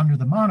while, but under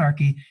the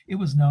monarchy, it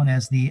was known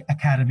as the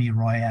Académie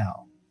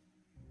Royale.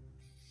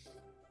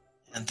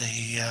 And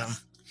the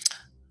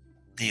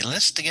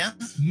list again?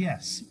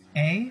 Yes.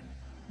 A,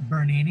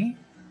 Bernini,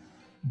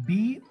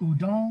 B,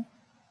 Houdon,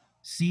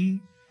 C,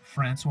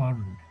 Francois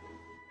Rude.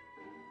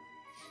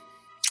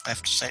 I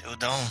have to say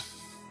Houdon.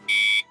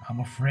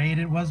 I'm afraid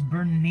it was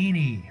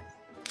Bernini.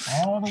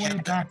 All the way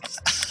back.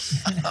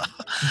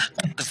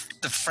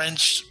 the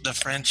French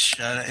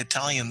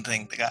Italian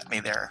thing that got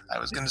me there. I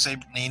was going to say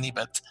Bernini,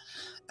 but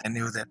I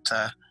knew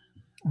that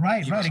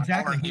Right,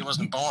 exactly. He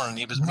wasn't born.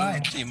 He was right.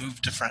 moved. He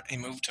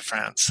moved to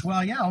France.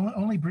 Well, yeah,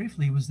 only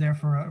briefly. He was there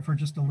for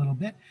just a little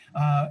bit,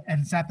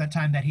 and it's at that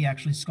time that he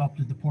actually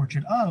sculpted the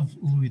portrait of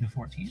Louis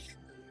XIV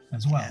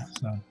as well. Yeah.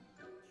 So,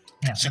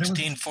 yeah,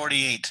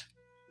 1648.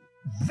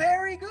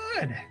 Very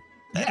good.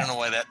 I don't know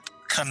why that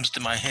comes to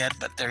my head,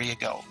 but there you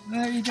go.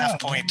 There you go. Half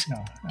point.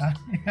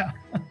 Yeah.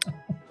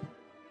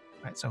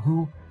 Right. So,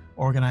 who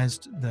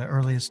organized the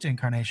earliest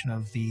incarnation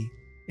of the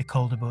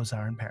École des Beaux-Arts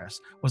in Paris?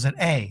 Was it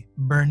A,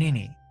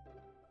 Bernini,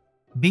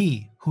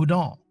 B,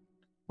 Houdon,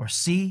 or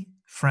C,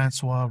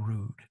 Francois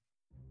Rude?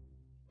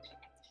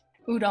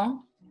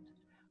 Houdon?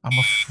 I'm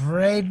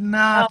afraid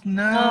not.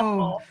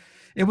 No.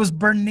 It was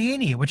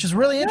Bernini, which is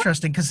really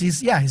interesting because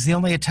he's the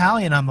only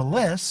Italian on the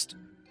list.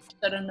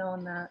 Should have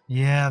known that.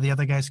 Yeah, the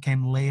other guys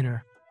came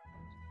later.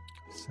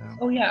 So.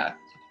 Oh yeah,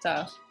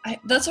 duh.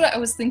 That's what I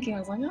was thinking. I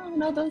was like, oh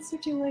no, those are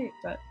too late.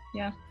 But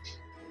yeah.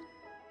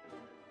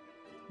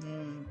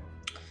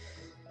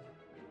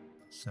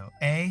 So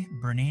A,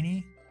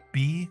 Bernini,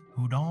 B,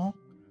 Houdon,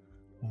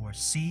 or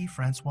C,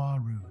 Francois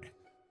Rude?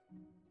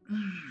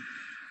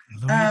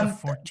 Louis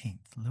XIV.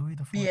 Louis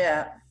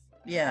XIV.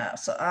 Yeah.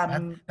 So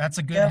that's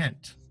a good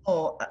hint.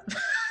 Or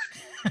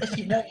if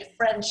you know your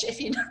French,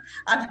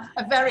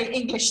 I'm very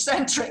English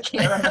centric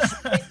here. I'm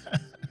afraid.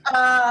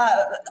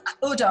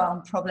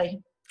 Houdon,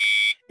 probably.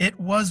 It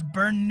was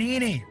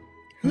Bernini.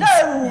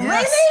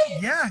 Really?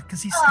 Yeah,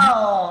 because he's.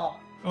 Oh.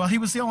 Well, he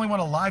was the only one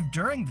alive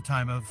during the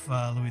time of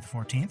Louis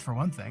XIV, for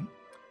one thing.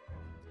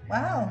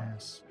 Wow.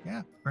 Yes.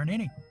 Yeah,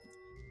 Bernini.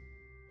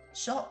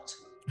 Shocked.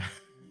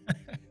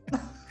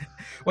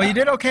 Well, you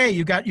did okay.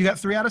 You got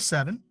 3 out of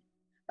 7.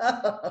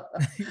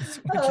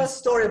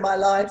 Story of my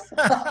life.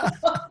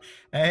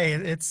 Hey,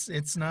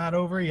 it's not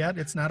over yet.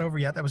 It's not over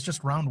yet. That was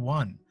just round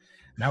 1.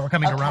 Now we're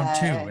coming to round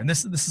 2, and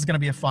this is going to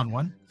be a fun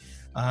one.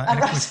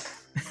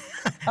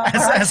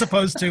 As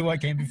opposed to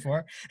what came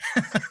before.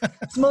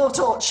 It's more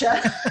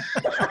torture.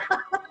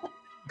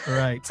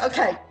 Right.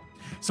 Okay.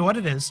 So what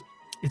it is,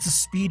 it's a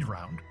speed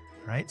round,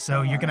 right?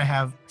 So you're going to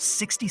have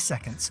 60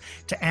 seconds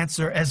to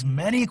answer as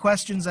many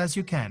questions as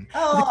you can.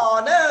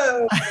 Oh,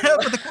 no.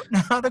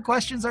 But the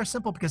questions are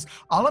simple because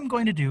all I'm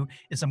going to do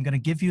is I'm going to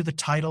give you the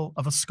title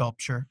of a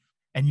sculpture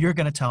and you're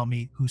going to tell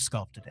me who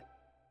sculpted it.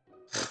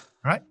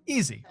 Right?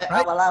 Easy,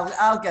 right? Well,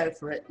 I'll go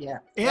for it, yeah.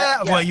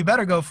 Yeah, well, you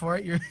better go for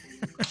it. You're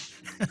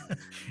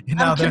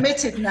I'm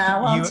committed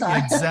now, aren't I?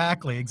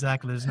 Exactly.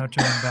 There's no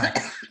turning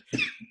back.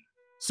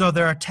 So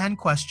there are 10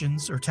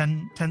 questions or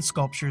 10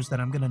 sculptures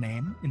that I'm going to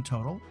name in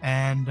total.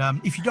 And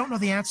if you don't know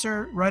the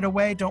answer right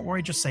away, don't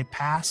worry, just say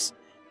pass.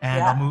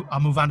 And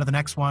I'll move on to the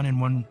next one. And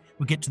when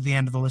we get to the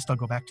end of the list, I'll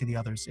go back to the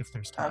others if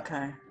there's time.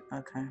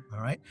 Okay. All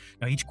right.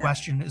 Now, each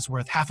question is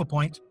worth half a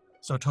point.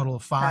 So a total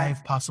of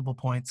 5 possible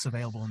points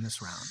available in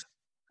this round.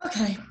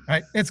 Okay. All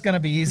right. It's going to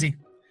be easy.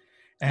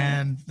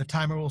 And the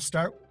timer will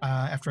start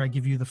after I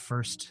give you the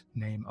first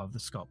name of the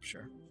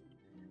sculpture.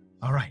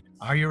 All right.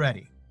 Are you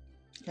ready?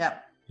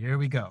 Yep. Here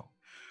we go.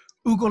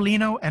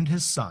 Ugolino and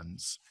his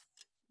sons.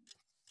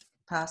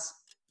 Pass.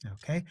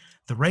 Okay.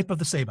 The Rape of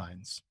the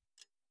Sabines.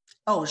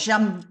 Oh,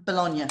 Jean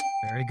Bologna.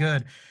 Very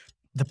good.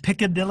 The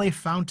Piccadilly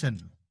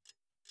Fountain.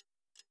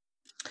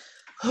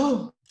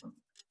 Oh.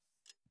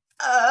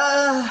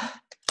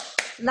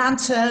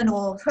 Lantern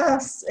or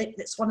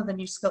it's one of the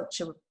new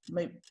sculpture.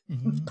 Move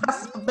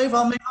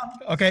on.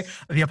 Okay.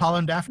 The Apollo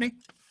and Daphne.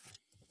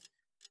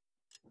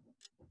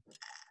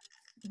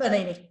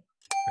 Bernini.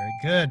 Very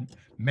good.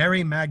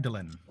 Mary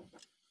Magdalene.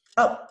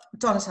 Oh,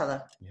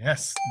 Donatello.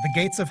 Yes. The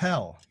Gates of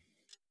Hell.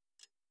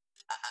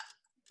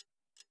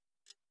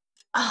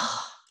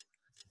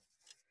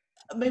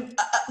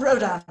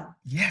 Rodin.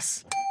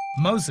 Yes.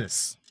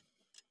 Moses.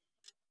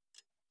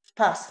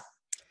 Pass.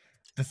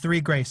 The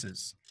Three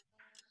Graces.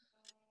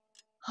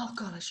 Oh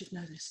God, I should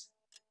know this.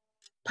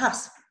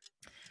 Pass.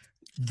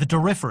 The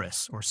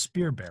Doryphorus or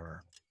Spear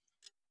Bearer.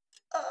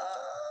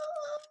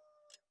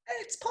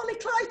 It's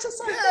Polyclitus,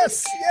 I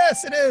Yes, think.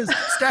 yes, it is.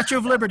 Statue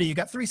of Liberty. You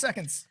got 3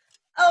 seconds.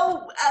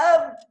 Oh,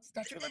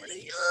 Statue of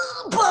Liberty.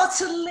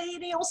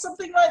 Bartolini or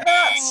something like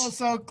that. Oh,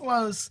 so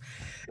close.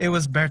 It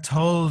was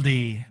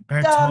Bertoldi.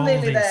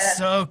 nearly there.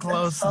 So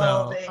close,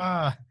 Bertoldi.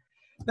 though.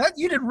 That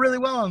you did really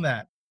well on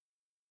that.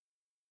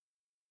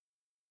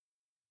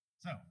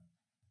 So,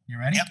 you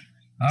ready? Yep.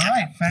 All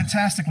right,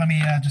 fantastic. Let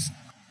me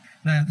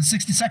the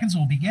 60 seconds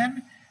will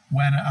begin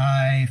when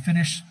I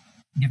finish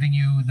giving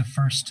you the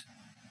first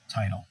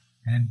title.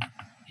 And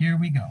here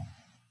we go.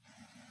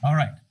 All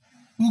right.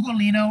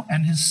 Ugolino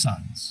and his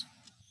sons.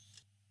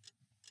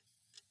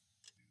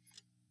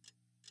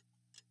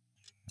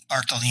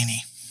 Bartolini.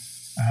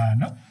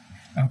 Nope.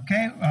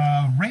 Okay.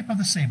 Rape of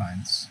the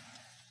Sabines.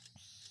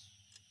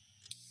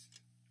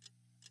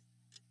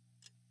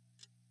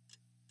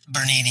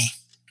 Bernini.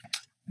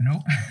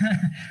 Nope.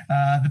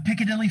 The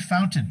Piccadilly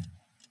Fountain.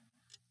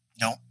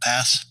 No,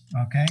 pass.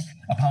 Okay.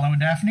 Apollo and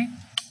Daphne.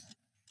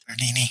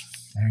 Bernini.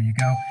 There you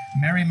go.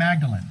 Mary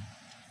Magdalene.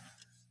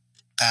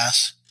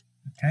 Pass.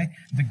 Okay.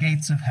 The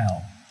Gates of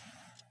Hell.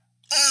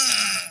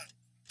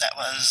 That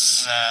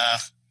was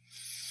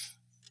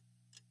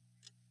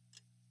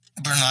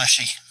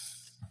Bernaschi.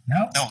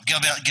 Nope. No,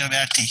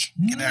 Gilberti.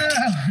 No,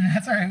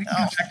 that's all right. We can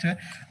go back to it.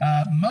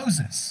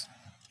 Moses.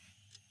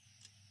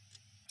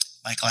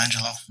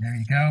 Michelangelo. There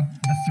you go.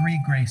 The Three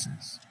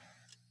Graces.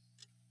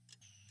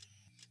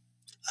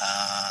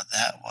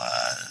 That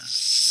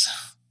was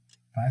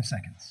 5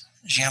 seconds.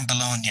 Jean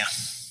Bologna.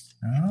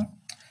 No.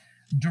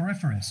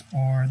 Doryphorus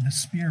or the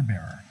Spear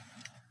Bearer.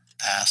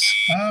 Pass.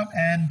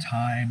 And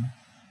time.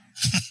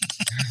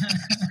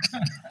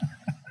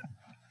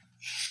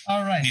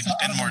 All right. Need to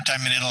spend more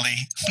time in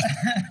Italy.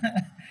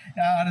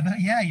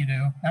 Yeah, you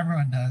do.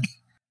 Everyone does.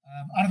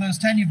 Out of those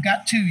 10, you've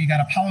got 2. You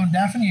got Apollo and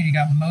Daphne, and you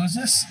got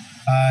Moses.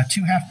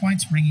 2 half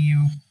points, bringing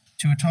you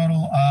to a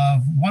total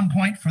of 1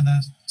 point for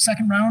the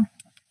second round,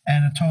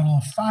 and a total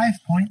of 5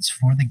 points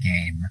for the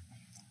game.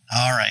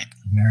 All right.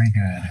 Very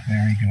good.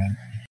 Very good.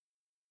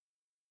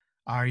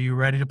 Are you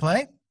ready to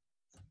play?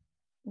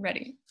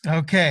 Ready.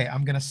 Okay,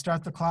 I'm going to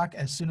start the clock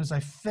as soon as I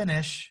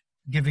finish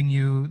giving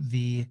you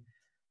the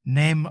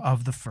name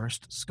of the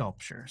first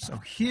sculpture. So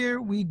here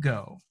we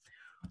go.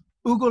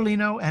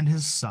 Ugolino and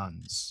his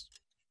sons.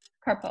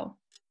 Carpo.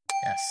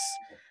 Yes.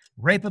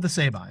 Rape of the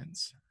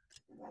Sabines.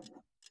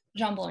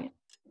 Jean Bologna.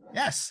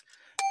 Yes.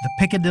 The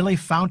Piccadilly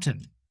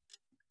Fountain.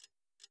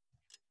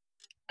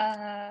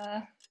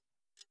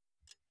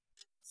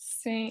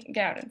 St.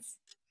 Gaudens.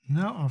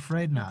 No, I'm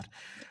afraid not.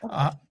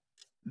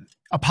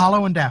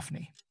 Apollo and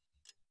Daphne.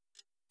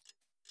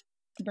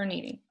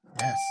 Bernini.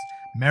 Yes.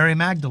 Mary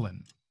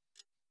Magdalene.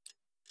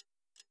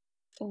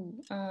 Oh,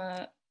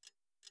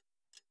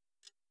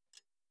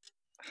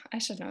 I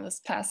should know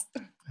this. Pass.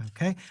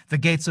 Okay. The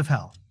Gates of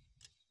Hell.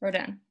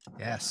 Rodin.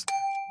 Yes.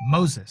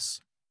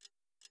 Moses.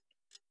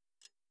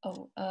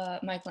 Oh,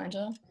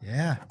 Michelangelo.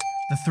 Yeah.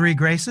 The Three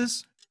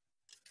Graces.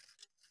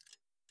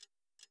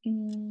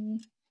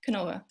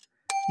 Canova.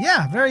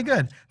 Yeah, very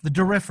good. The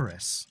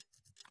Doryphorus,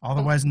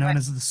 otherwise known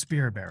as the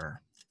Spear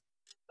Bearer.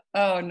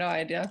 Oh, no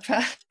idea.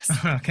 Pass.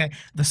 Okay.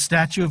 The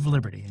Statue of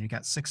Liberty, and you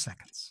got 6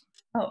 seconds.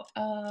 Oh,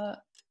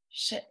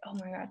 shit. Oh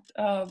my god.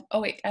 Oh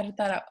wait, edit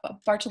that out.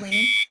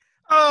 Bartolini.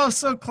 Oh,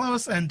 so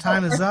close, and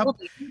time is up.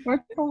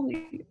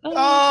 Bartolini.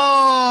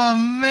 Oh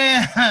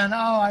man!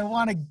 Oh, I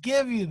want to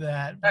give you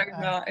that.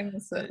 No, I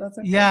missed it. That's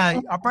okay. Yeah,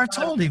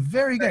 Bartoldi,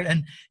 very good.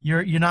 And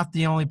you're not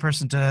the only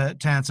person to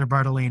answer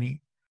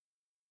Bartolini.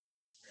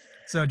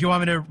 So, do you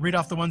want me to read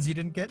off the ones you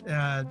didn't get?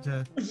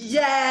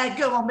 Yeah,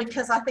 go on,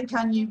 because I think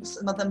I knew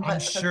some of them, I'm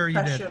but sure the you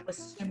pressure did.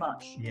 was too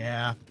much.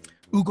 Yeah,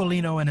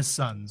 Ugolino and his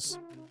sons.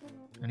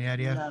 Any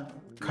idea? No.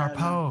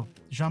 Carpeau,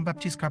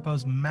 Jean-Baptiste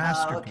Carpeau's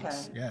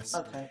masterpiece. Okay. Yes.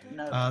 Okay,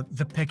 no.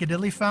 The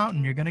Piccadilly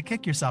Fountain. You're gonna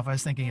kick yourself. I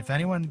was thinking, if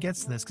anyone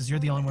gets this, because you're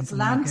the only one It's from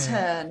the UK.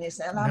 Lantern, is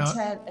it? A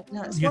lantern?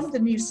 No, it's one of the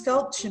new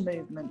sculpture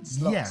movements,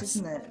 Yes.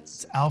 isn't it?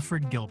 It's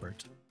Alfred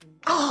Gilbert.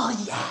 Oh,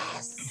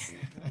 yes.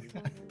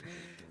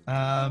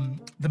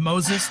 The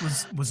Moses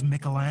was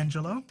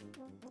Michelangelo.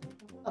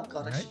 Oh,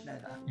 God, I Right? should know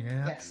that.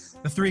 Yeah. Yes.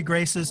 The Three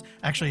Graces.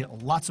 Actually,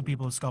 lots of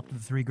people have sculpted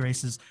the Three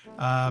Graces.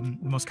 The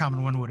most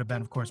common one would have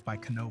been, of course, by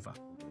Canova.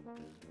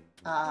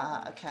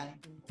 Okay.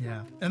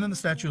 Yeah. And then the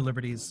Statue of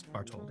Liberty is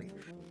Bartoldi.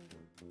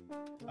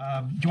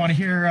 Do you want to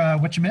hear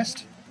what you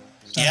missed?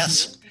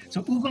 Yes.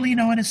 So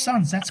Ugolino and his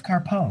sons, that's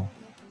Carpeau,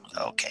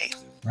 Okay.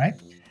 right?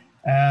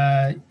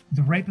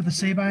 The Rape of the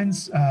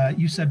Sabines,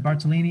 you said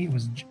Bartolini. It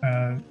was,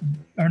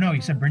 or no,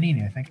 you said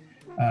Bernini, I think.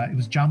 It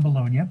was John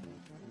Bologna.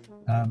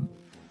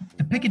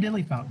 The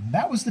Piccadilly Fountain,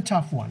 that was the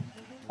tough one.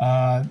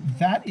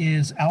 That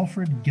is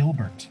Alfred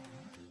Gilbert.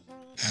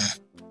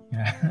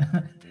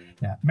 Yeah.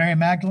 Yeah. Mary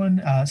Magdalene,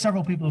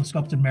 several people have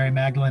sculpted Mary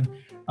Magdalene,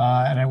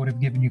 and I would have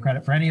given you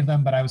credit for any of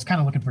them, but I was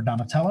kind of looking for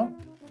Donatello.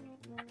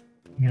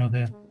 You know,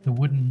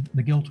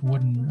 the gilt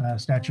wooden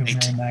statue of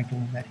Right. Mary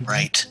Magdalene that he did.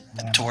 Right.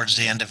 Yeah. Towards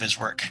the end of his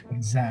work.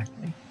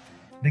 Exactly.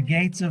 The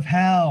Gates of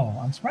Hell.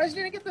 I'm surprised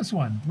you didn't get this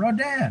one.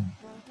 Rodin.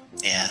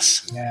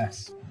 Yes.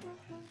 Yes.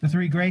 The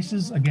Three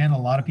Graces. Again, a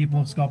lot of people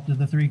have sculpted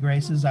the Three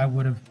Graces. I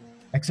would have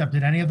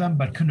accepted any of them,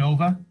 but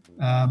Canova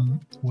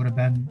would have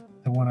been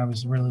the one I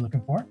was really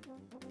looking for.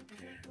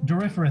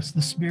 Doryphorus,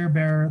 the Spear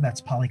Bearer.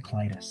 That's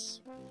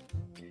Polyclitus.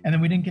 And then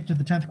we didn't get to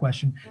the 10th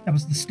question. That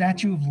was the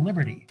Statue of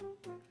Liberty.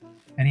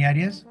 Any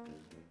ideas?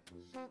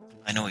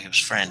 I know he was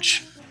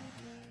French.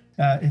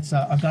 It's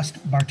Auguste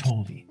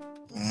Bartholdi.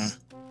 Mhm.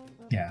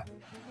 Yeah.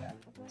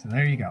 So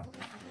there you go.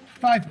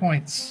 5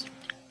 points.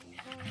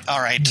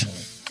 All right.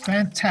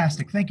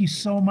 Fantastic. Thank you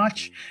so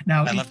much.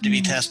 Now, I love to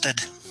be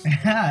tested.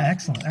 Yeah,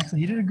 excellent.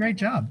 You did a great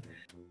job.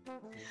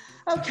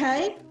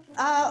 Okay.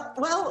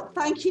 Well,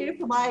 thank you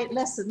for my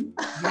lesson.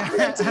 Yeah,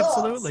 It was.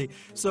 absolutely.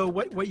 So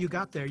what you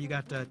got there, you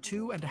got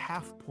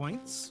 2.5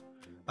 points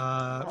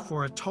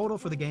for a total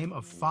for the game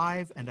of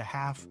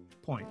 5.5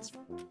 points.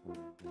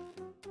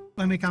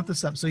 Let me count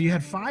this up. So you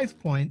had 5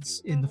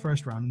 points in the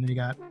first round, and then you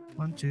got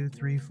 1, 2,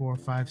 3, 4,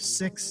 5,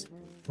 6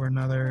 for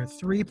another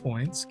 3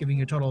 points, giving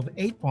you a total of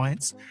 8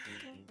 points.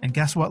 And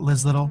guess what,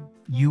 Liz Little?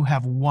 You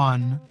have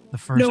won the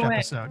first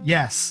episode.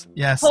 Yes.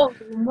 Holy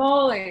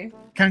moly.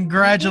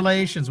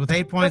 Congratulations. With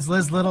 8 points,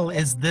 Liz Little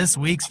is this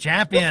week's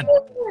champion.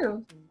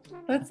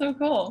 That's so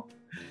cool.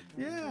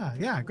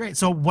 Yeah, great.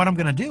 So what I'm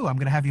going to do, I'm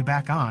going to have you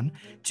back on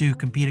to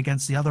compete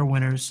against the other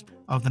winners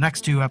of the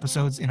next 2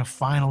 episodes in a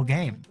final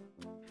game.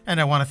 And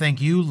I want to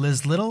thank you,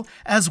 Liz Little,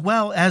 as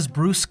well as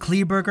Bruce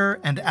Kleberger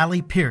and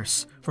Ali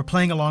Pierce for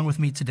playing along with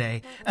me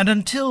today. And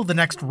until the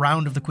next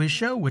round of the quiz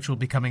show, which will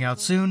be coming out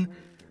soon,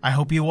 I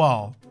hope you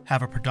all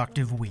have a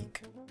productive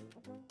week.